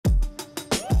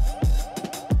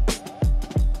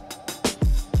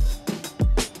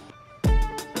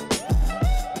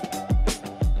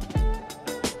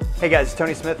Hey guys,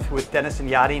 Tony Smith with Denison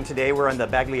Yachting. Today we're on the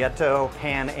Baglietto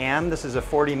Pan Am. This is a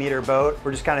 40-meter boat.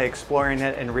 We're just kind of exploring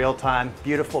it in real time.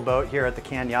 Beautiful boat here at the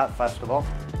Cannes Yacht Festival.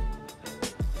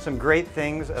 Some great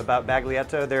things about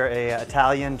Baglietto. They're an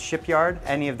Italian shipyard.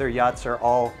 Any of their yachts are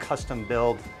all custom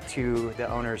built to the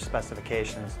owner's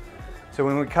specifications. So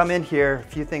when we come in here, a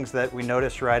few things that we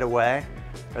notice right away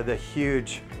are the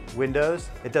huge windows.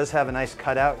 It does have a nice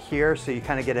cutout here, so you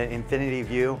kind of get an infinity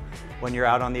view when you're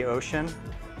out on the ocean.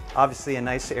 Obviously a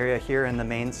nice area here in the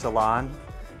main salon,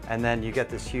 and then you get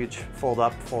this huge fold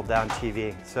up, fold down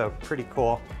TV. So pretty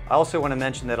cool. I also want to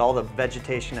mention that all the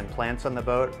vegetation and plants on the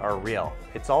boat are real.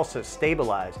 It's also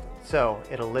stabilized, so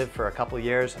it'll live for a couple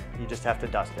years. You just have to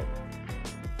dust it.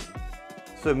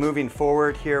 So moving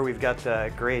forward here, we've got the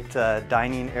great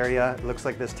dining area. It looks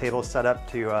like this table is set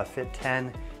up to fit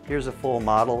 10. Here's a full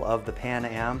model of the Pan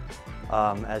Am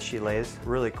as she lays.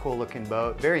 Really cool looking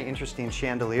boat. Very interesting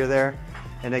chandelier there.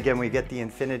 And again, we get the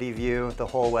infinity view the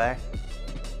whole way.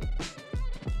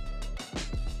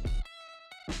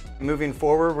 Moving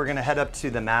forward, we're gonna head up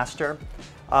to the master.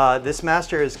 This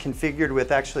master is configured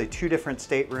with actually two different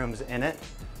staterooms in it.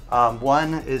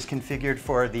 One is configured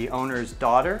for the owner's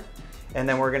daughter, and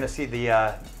then we're gonna see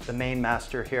the main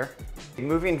master here.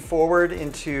 Moving forward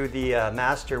into the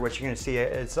master, what you're gonna see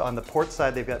is on the port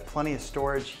side, they've got plenty of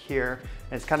storage here,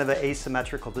 and it's kind of an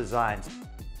asymmetrical design.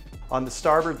 On the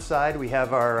starboard side, we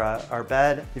have our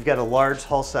bed. You've got a large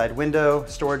hull side window,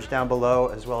 storage down below,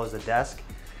 as well as a desk.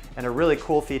 And a really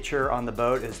cool feature on the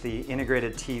boat is the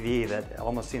integrated TV that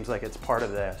almost seems like it's part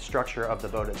of the structure of the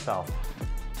boat itself.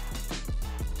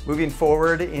 Moving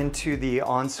forward into the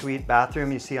ensuite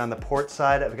bathroom, you see on the port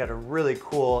side, I've got a really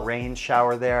cool rain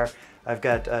shower there. I've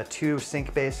got two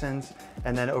sink basins,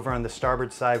 and then over on the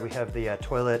starboard side, we have the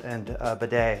toilet and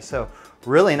bidet. So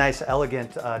really nice,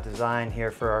 elegant design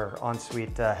here for our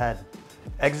ensuite head.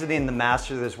 Exiting the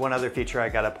master, there's one other feature I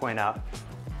gotta point out.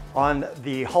 On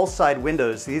the hull side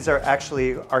windows, these are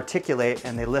actually articulate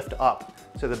and they lift up.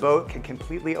 So the boat can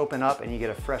completely open up and you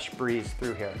get a fresh breeze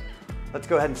through here. Let's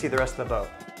go ahead and see the rest of the boat.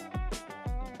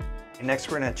 Next,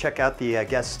 we're gonna check out the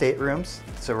guest staterooms.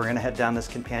 So we're gonna head down this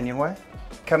companionway.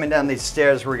 Coming down these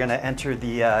stairs, we're gonna enter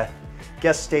the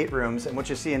guest staterooms, and what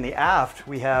you see in the aft,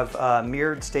 we have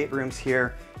mirrored staterooms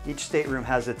here. Each stateroom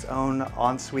has its own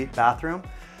ensuite bathroom,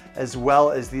 as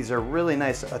well as these are really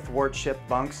nice athwartship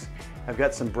bunks. I've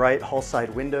got some bright hull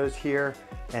side windows here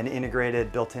and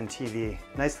integrated built-in TV.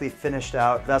 Nicely finished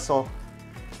out vessel.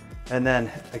 And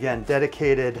then again,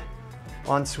 dedicated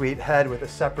ensuite head with a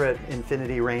separate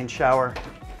infinity rain shower.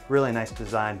 Really nice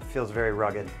design, feels very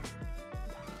rugged.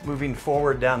 Moving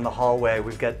forward down the hallway,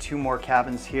 we've got two more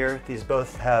cabins here. These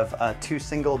both have two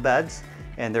single beds,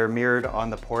 and they're mirrored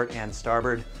on the port and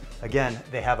starboard. Again,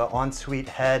 they have an ensuite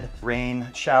head, rain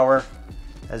shower,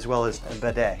 as well as a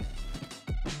bidet.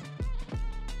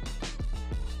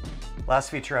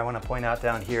 Last feature I want to point out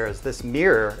down here is this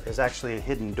mirror is actually a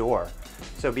hidden door.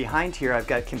 So behind here, I've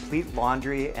got complete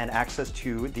laundry and access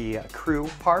to the crew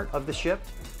part of the ship.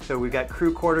 So we've got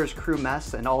crew quarters, crew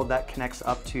mess, and all of that connects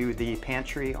up to the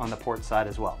pantry on the port side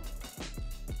as well.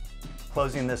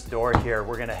 Closing this door here,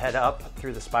 we're gonna head up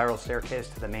through the spiral staircase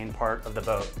to the main part of the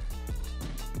boat.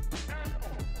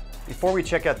 Before we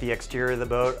check out the exterior of the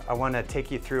boat, I wanna take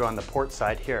you through on the port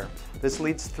side here. This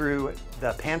leads through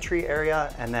the pantry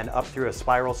area and then up through a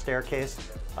spiral staircase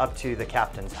up to the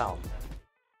captain's helm.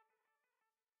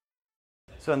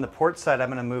 So on the port side, I'm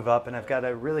gonna move up and I've got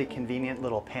a really convenient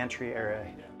little pantry area.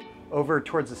 Over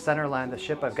towards the center line of the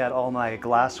ship, I've got all my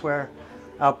glassware.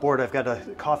 Outboard, I've got a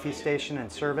coffee station and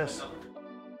service.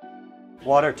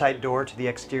 Watertight door to the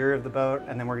exterior of the boat,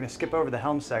 and then we're gonna skip over the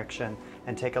helm section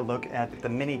and take a look at the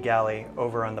mini galley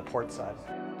over on the port side.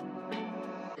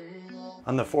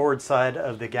 On the forward side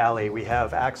of the galley, we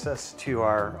have access to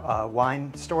our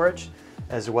wine storage,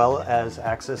 as well as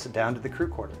access down to the crew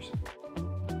quarters.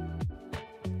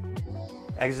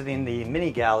 Exiting the mini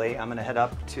galley, I'm gonna head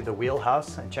up to the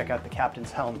wheelhouse and check out the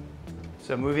captain's helm.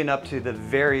 So moving up to the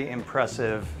very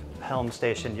impressive helm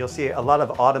station, you'll see a lot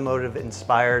of automotive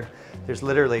inspired. There's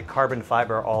literally carbon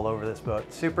fiber all over this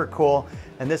boat. Super cool.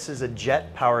 And this is a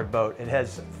jet powered boat. It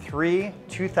has three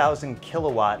 2,000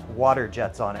 kilowatt water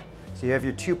jets on it. So you have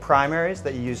your two primaries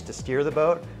that you use to steer the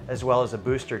boat, as well as a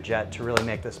booster jet to really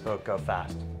make this boat go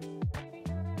fast.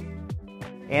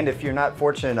 And if you're not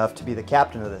fortunate enough to be the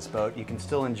captain of this boat, you can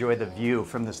still enjoy the view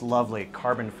from this lovely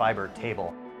carbon fiber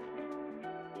table.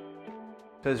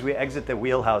 So as we exit the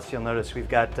wheelhouse, you'll notice we've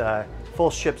got full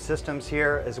ship systems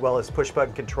here, as well as push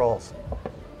button controls.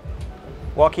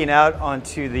 Walking out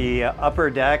onto the upper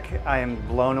deck, I am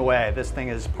blown away. This thing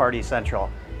is party central.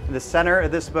 In the center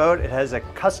of this boat, it has a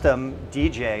custom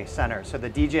DJ center. So the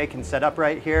DJ can set up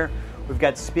right here. We've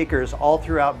got speakers all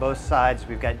throughout both sides.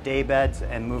 We've got day beds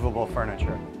and movable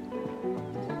furniture.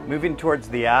 Moving towards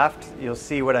the aft, you'll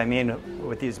see what I mean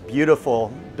with these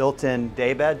beautiful built-in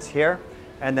day beds here,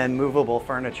 and then movable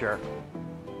furniture.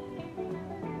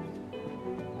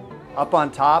 Up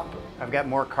on top, I've got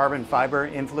more carbon fiber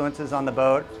influences on the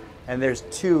boat, and there's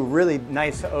two really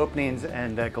nice openings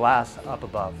and glass up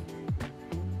above.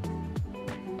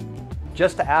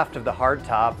 Just aft of the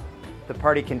hardtop, the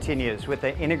party continues with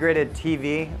an integrated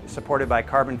TV supported by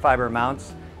carbon fiber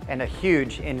mounts and a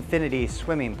huge infinity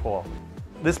swimming pool.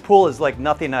 This pool is like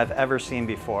nothing I've ever seen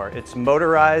before. It's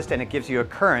motorized and it gives you a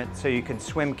current so you can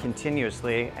swim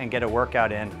continuously and get a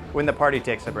workout in when the party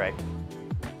takes a break.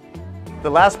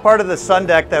 The last part of the sun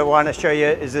deck that I want to show you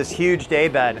is this huge day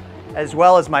bed, as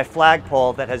well as my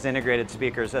flagpole that has integrated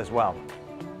speakers as well.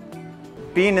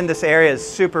 Being in this area is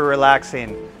super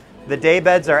relaxing. The day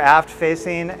beds are aft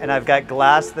facing and I've got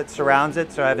glass that surrounds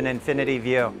it, so I have an infinity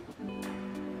view.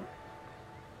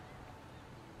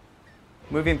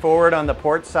 Moving forward on the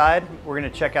port side, we're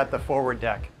going to check out the forward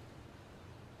deck.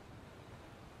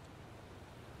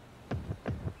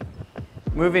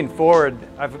 Moving forward,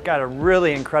 I've got a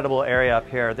really incredible area up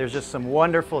here. There's just some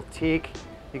wonderful teak.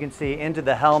 You can see into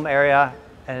the helm area,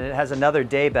 and it has another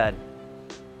day bed.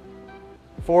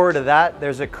 Forward of that,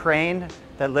 there's a crane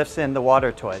that lifts in the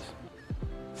water toys.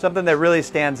 Something that really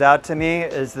stands out to me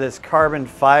is this carbon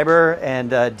fiber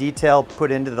and detail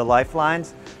put into the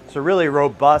lifelines. It's a really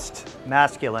robust,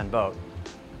 masculine boat.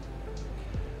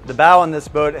 The bow on this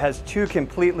boat has two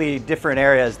completely different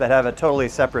areas that have a totally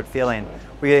separate feeling.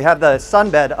 We have the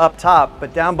sunbed up top,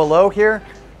 but down below here,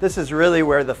 this is really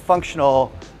where the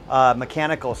functional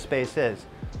mechanical space is.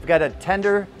 We've got a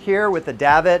tender here with the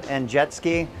davit and jet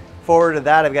ski. Forward of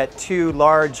that, I've got two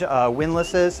large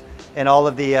windlasses and all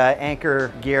of the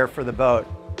anchor gear for the boat.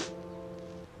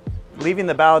 Leaving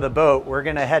the bow of the boat, we're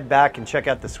gonna head back and check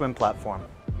out the swim platform.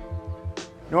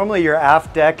 Normally your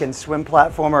aft deck and swim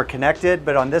platform are connected,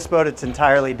 but on this boat it's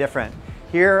entirely different.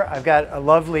 Here I've got a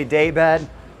lovely day bed,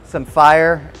 some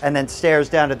fire, and then stairs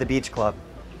down to the beach club.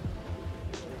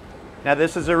 Now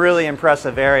this is a really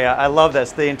impressive area. I love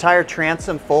this. The entire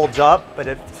transom folds up, but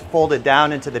it's folded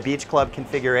down into the beach club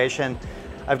configuration.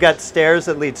 I've got stairs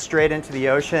that lead straight into the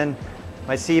ocean,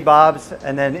 my sea bobs,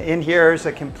 and then in here is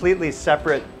a completely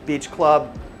separate beach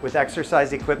club with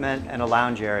exercise equipment and a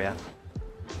lounge area.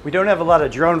 We don't have a lot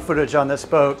of drone footage on this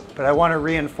boat, but I want to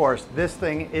reinforce this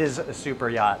thing is a super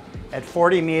yacht. At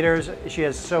 40 meters, she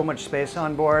has so much space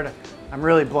on board. I'm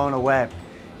really blown away.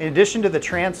 In addition to the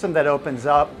transom that opens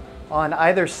up, on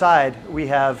either side, we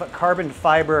have carbon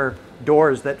fiber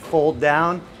doors that fold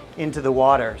down into the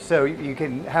water. So you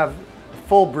can have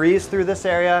full breeze through this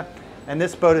area, and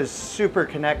this boat is super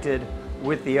connected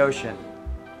with the ocean.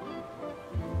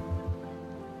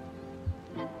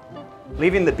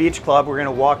 Leaving the beach club, we're going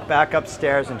to walk back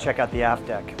upstairs and check out the aft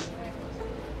deck.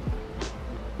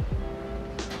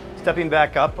 Stepping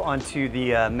back up onto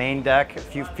the main deck, a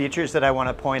few features that I want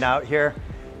to point out here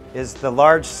is the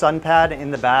large sun pad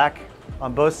in the back.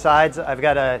 On both sides, I've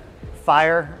got a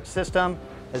fire system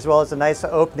as well as a nice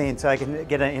opening so I can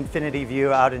get an infinity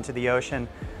view out into the ocean.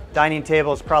 Dining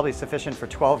table is probably sufficient for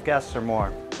 12 guests or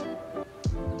more.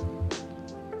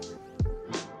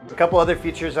 A couple other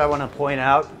features I want to point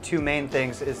out, two main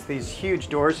things, is these huge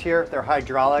doors here. They're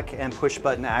hydraulic and push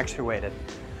button actuated.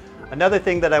 Another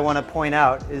thing that I want to point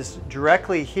out is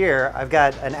directly here, I've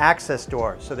got an access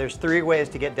door. So there's three ways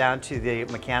to get down to the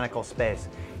mechanical space,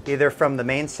 either from the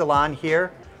main salon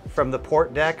here, from the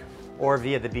port deck, or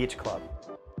via the beach club.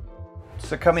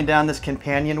 So coming down this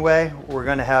companionway, we're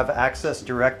going to have access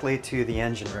directly to the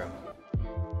engine room.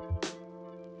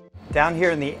 Down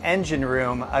here in the engine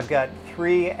room, I've got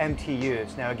 3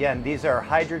 MTUs. Now again, these are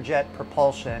hydrojet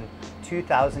propulsion,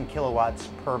 2,000 kilowatts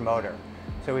per motor.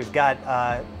 So we've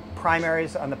got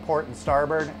primaries on the port and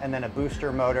starboard, and then a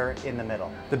booster motor in the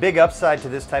middle. The big upside to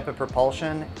this type of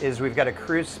propulsion is we've got a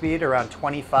cruise speed around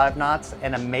 25 knots,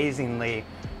 and amazingly,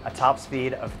 a top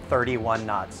speed of 31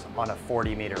 knots on a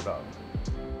 40-meter boat.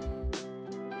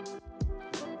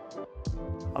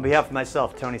 On behalf of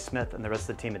myself, Tony Smith, and the rest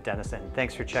of the team at Denison,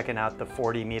 thanks for checking out the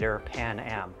 40-meter Pan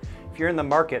Am. If you're in the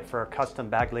market for a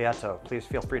custom Baglietto, please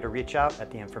feel free to reach out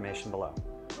at the information below.